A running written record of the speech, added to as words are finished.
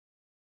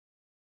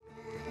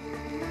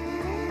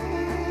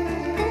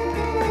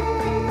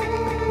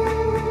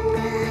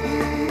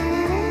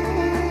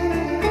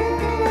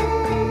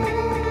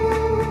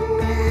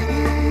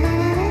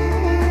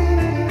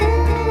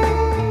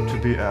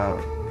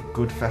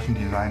good fashion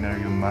designer,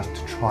 you must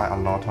try a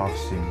lot of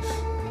things.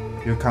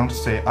 You can't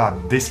say,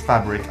 this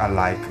fabric I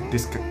like,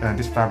 this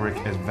fabric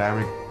is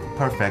very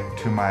perfect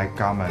to my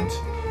garment.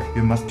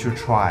 You must to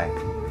try.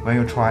 When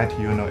you try it,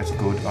 you know it's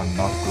good or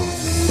not good.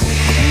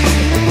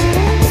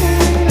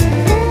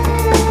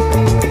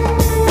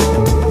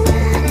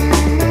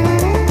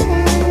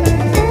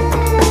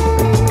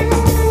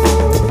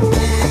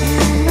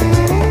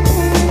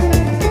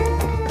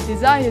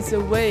 Design is a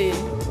way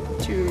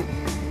to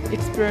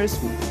express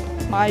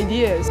my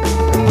ideas.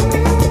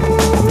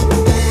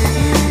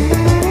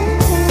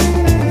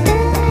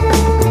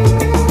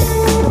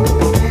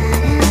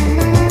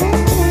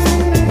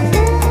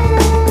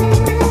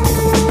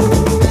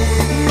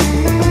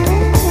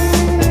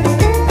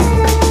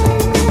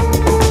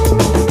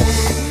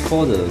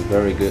 For the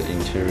very good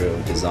interior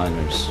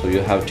designers, so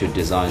you have to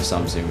design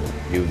something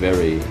you're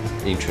very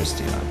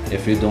interested in.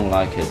 If you don't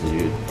like it,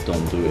 you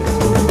don't do it.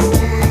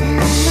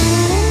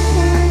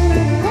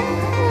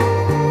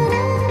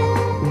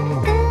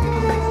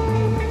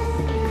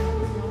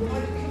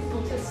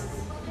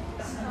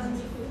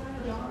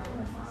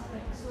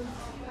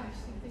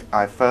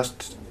 I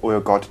first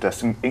will got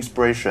the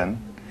inspiration,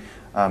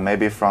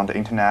 maybe from the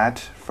internet,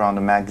 from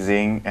the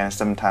magazine, and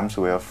sometimes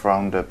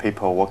from the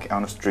people walking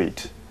on the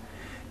street.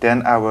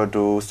 Then I will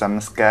do some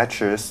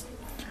sketches.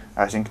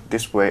 I think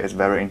this way is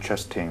very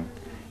interesting.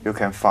 You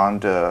can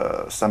find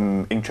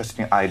some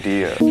interesting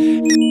idea.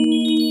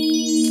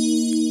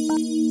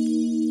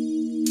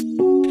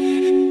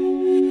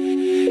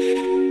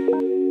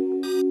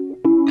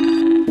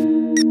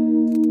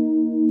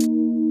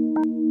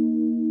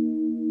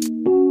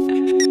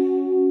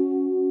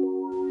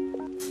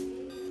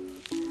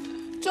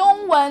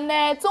 中文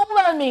呢？中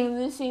文名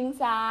字姓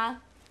啥？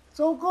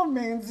中国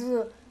名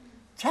字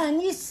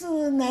Chinese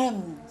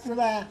name 是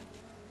吧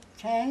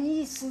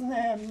 ？Chinese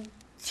name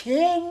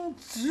钱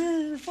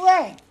之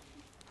外。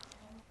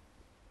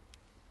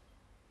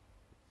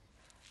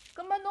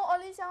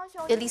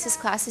 Elise's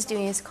class is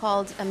doing is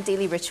called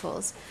Daily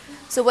Rituals.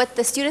 So what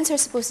the students are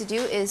supposed to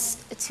do is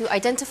to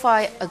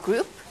identify a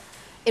group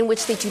in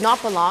which they do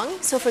not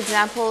belong. So for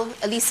example,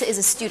 Elisa is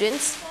a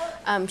student.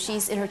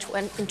 She's in her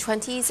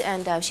 20s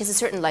and she has a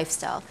certain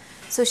lifestyle.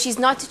 So she's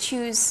not to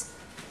choose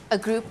a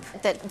group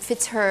that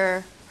fits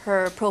her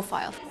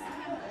profile.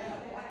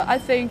 I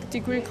think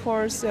degree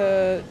course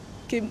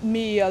give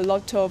me a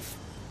lot of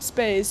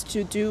space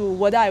to do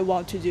what I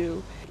want to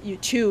do. You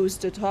choose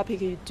the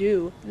topic you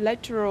do.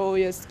 Lecturer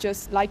is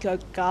just like a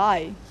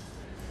guide.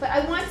 But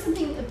I want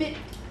something a bit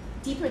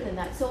deeper than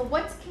that. So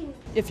what can...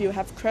 If you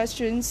have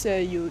questions,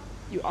 you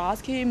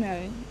ask him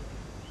and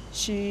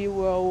she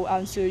will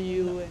answer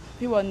you.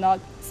 He will not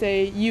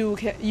say you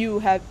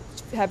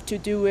have to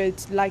do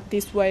it like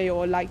this way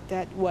or like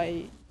that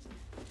way.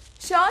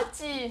 小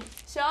几，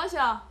小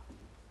小。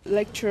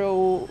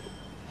 Lecturer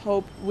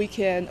hope we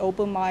can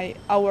open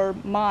our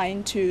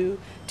mind to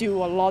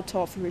do a lot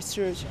of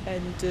research,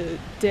 and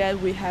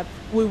then we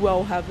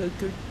will have a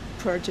good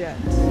project.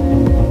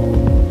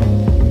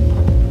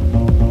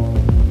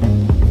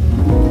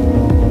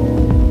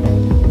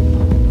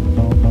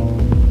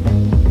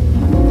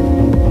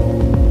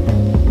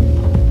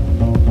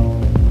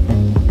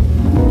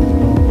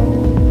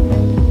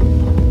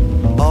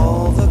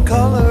 All the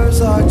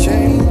colors are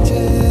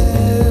changing.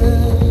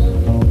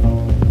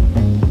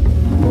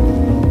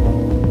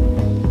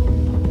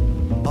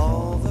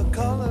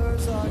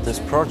 This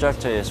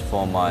project is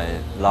for my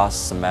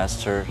last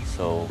semester,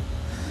 so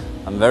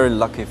I'm very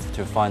lucky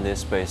to find this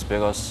space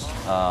because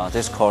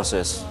this course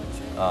is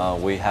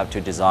we have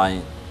to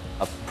design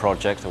a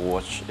project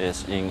which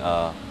is in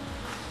a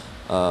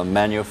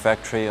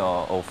manufactory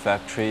or old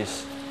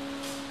factories.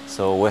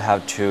 So we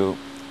have to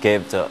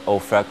give the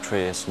old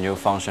factories new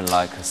function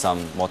like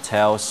some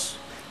motels,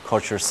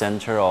 culture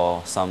center,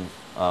 or some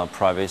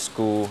private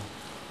school.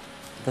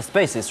 The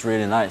space is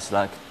really nice.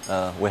 Like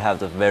we have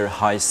the very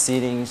high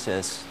ceilings.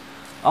 It's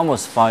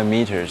almost 5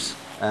 meters,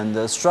 and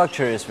the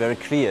structure is very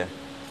clear.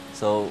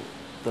 So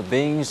the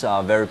beams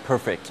are very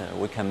perfect.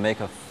 We can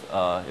make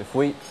if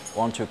we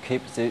want to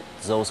keep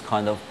those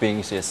kind of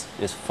beams, it's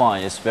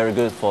fine. It's very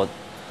good for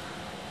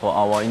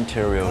our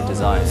interior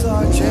design.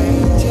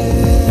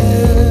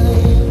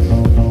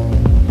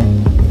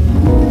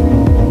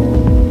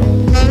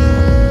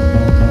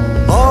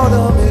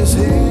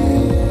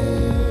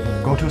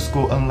 Go to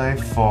school only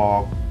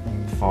for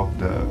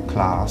the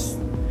class,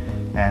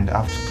 and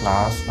after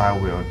class I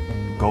will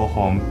go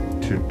home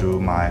to do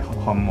my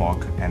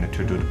homework and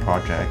to do the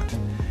project.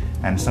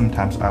 And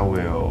sometimes I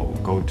will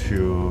go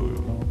to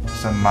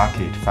some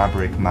market,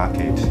 fabric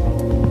market.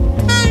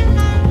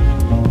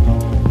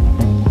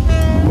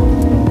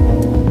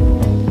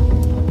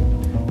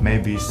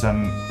 Maybe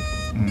some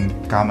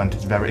garment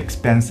is very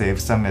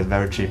expensive, some is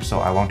very cheap, so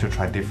I want to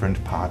try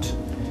different part.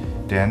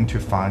 Then to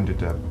find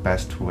the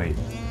best way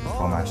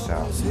for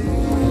myself.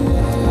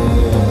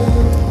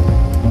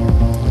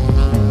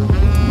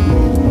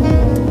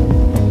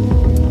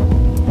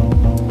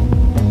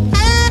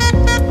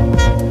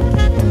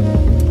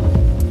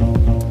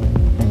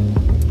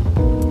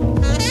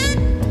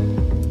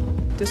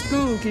 The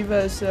school gives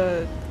us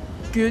a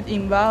good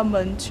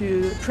environment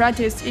to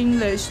practice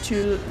English,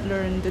 to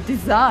learn the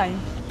design.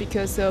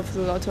 Because of a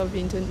lot of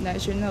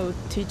international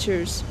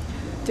teachers,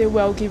 they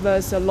will give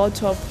us a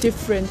lot of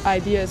different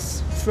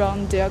ideas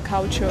from their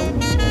culture.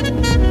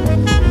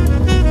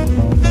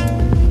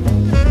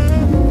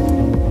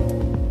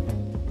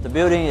 The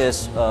building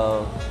is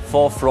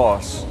 4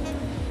 floors.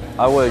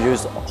 I will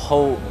use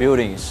whole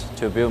buildings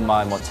to build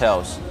my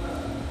motels.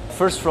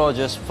 First floor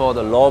just for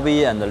the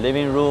lobby and the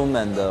living room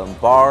and the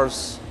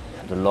bars.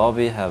 The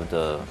lobby have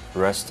the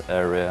rest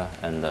area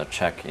and the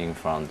check-in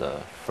from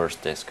the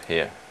first desk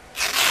here.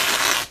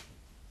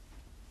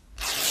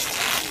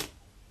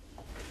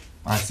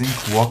 I think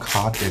work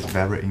hard is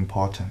very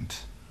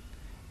important,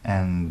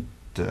 and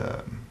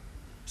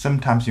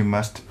sometimes you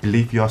must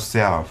believe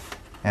yourself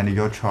and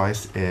your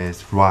choice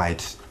is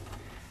right,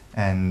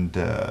 and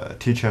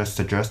teacher's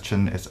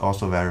suggestion is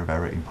also very,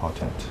 very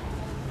important.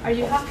 Are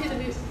you happy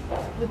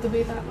with the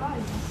way that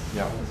lies?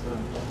 Yeah.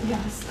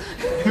 Yes.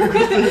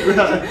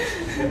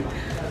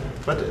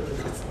 But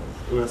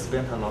we'll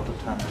spend a lot of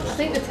time. I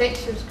think the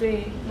texture's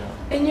great.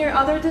 Yeah. In your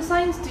other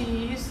designs, do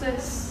you use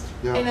this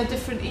in a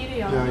different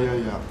area?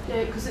 Yeah.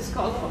 Yeah, because it's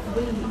got a lot of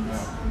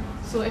wings.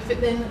 So if it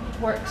then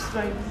works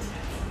around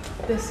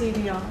this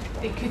area,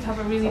 it could have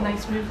a really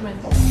nice movement.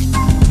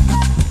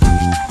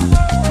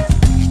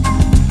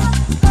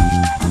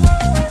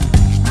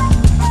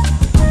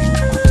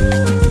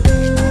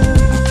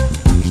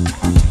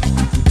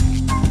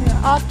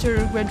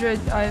 After graduate,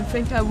 I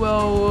think I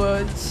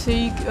will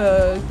seek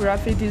a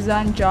graphic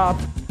design job.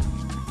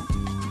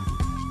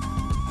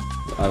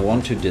 I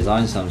want to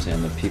design something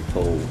and the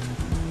people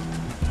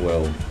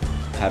will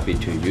happy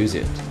to use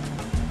it.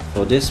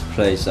 For this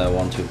place, I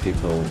want to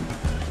people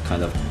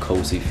kind of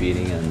cozy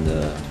feeling and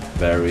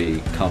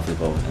very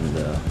comfortable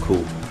and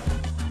cool.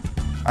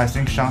 I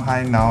think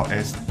Shanghai now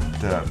is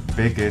the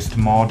biggest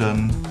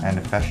modern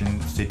and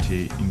fashion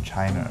city in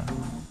China.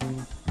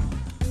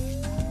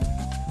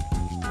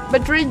 My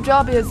dream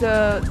job is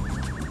I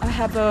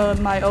have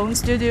my own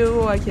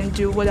studio. I can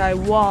do what I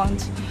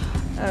want,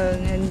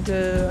 and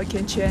I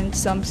can change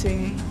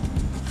something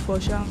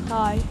for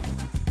Shanghai.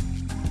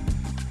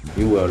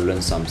 You will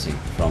learn something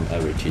from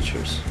every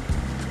teachers,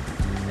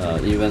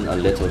 even a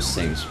little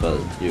things, but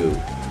you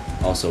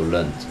also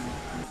learned.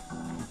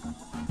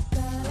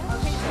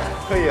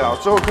 可以啊，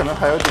之后可能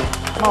还有顶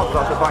帽子，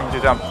到时候帮你就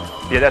这样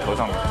别在头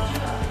上面。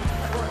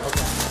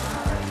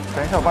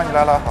等一下，我帮你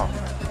拉好。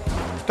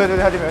对，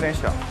它这边有点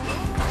小。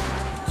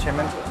前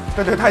面，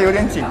对，它有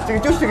点紧，这个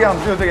就是这个样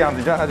子，就是这个样子，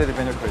你就让它在这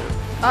边就可以了。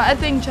I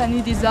think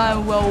Chinese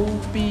design will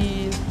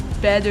be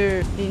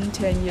better in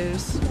 10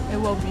 years.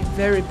 It will be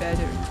very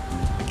better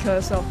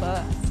because of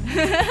us.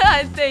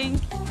 I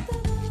think.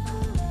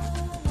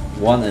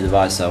 One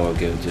advice I will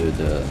give to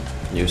the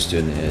new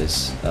student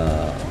is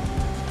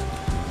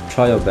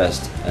try your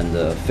best and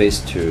face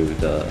to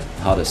the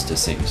hardest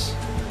things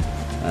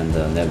and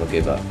never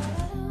give up.